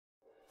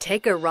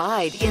Take a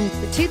ride in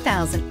the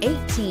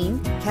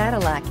 2018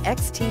 Cadillac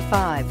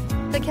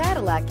XT5. The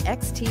Cadillac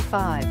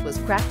XT5 was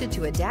crafted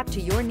to adapt to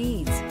your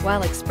needs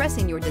while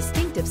expressing your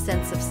distinctive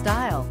sense of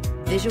style.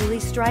 Visually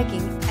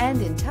striking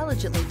and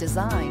intelligently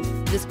designed,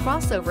 this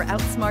crossover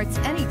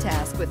outsmarts any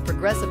task with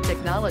progressive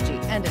technology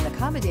and an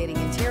accommodating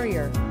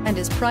interior, and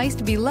is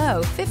priced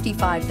below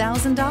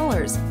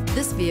 $55,000.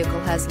 This vehicle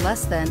has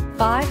less than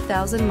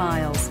 5,000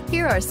 miles.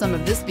 Here are some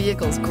of this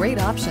vehicle's great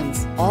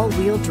options: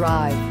 all-wheel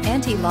drive,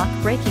 anti-lock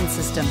braking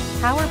system,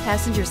 power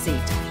passenger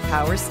seat,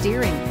 power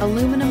steering,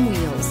 aluminum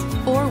wheels,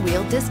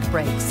 four-wheel disc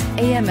brakes,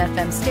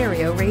 AM/FM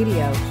stereo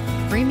radio,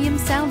 premium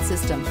sound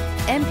system,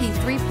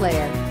 MP3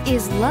 player.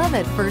 Is love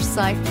at first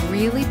sight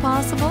really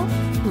possible?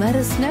 Let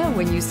us know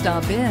when you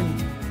stop in.